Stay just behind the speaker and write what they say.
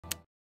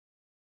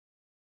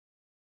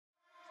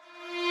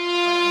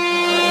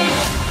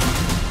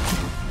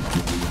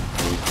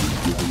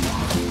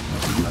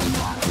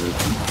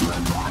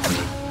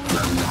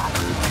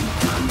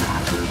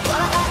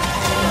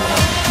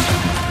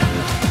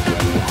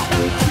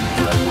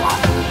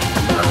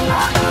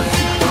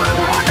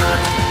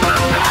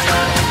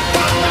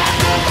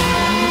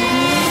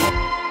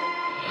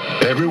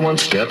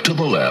Everyone step to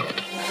the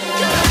left.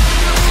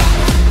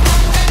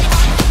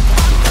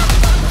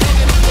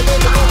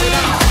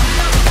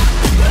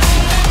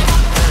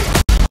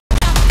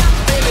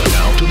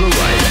 Now to the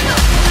right.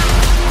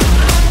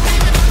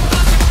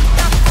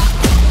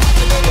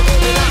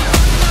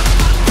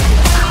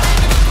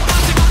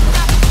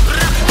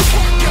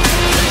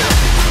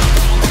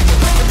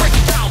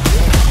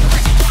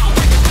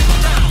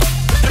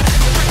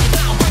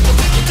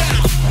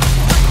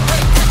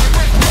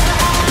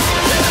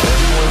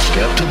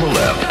 Step to the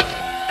left.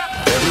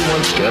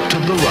 Everyone step to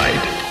the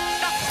right.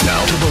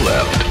 Now to the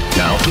left.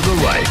 Now to the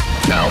right.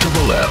 Now to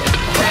the left.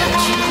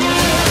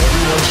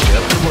 Everyone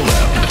step to the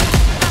left.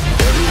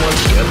 Everyone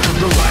step to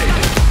the right.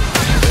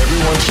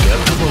 Everyone step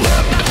to the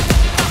left.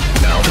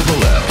 Now to the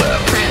left.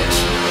 Left.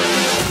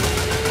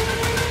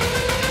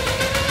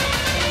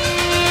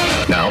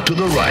 Now to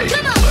the right.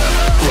 Left.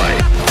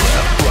 Right.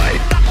 Left.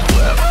 Right.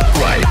 Left.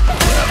 Right.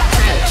 Left.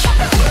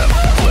 Left.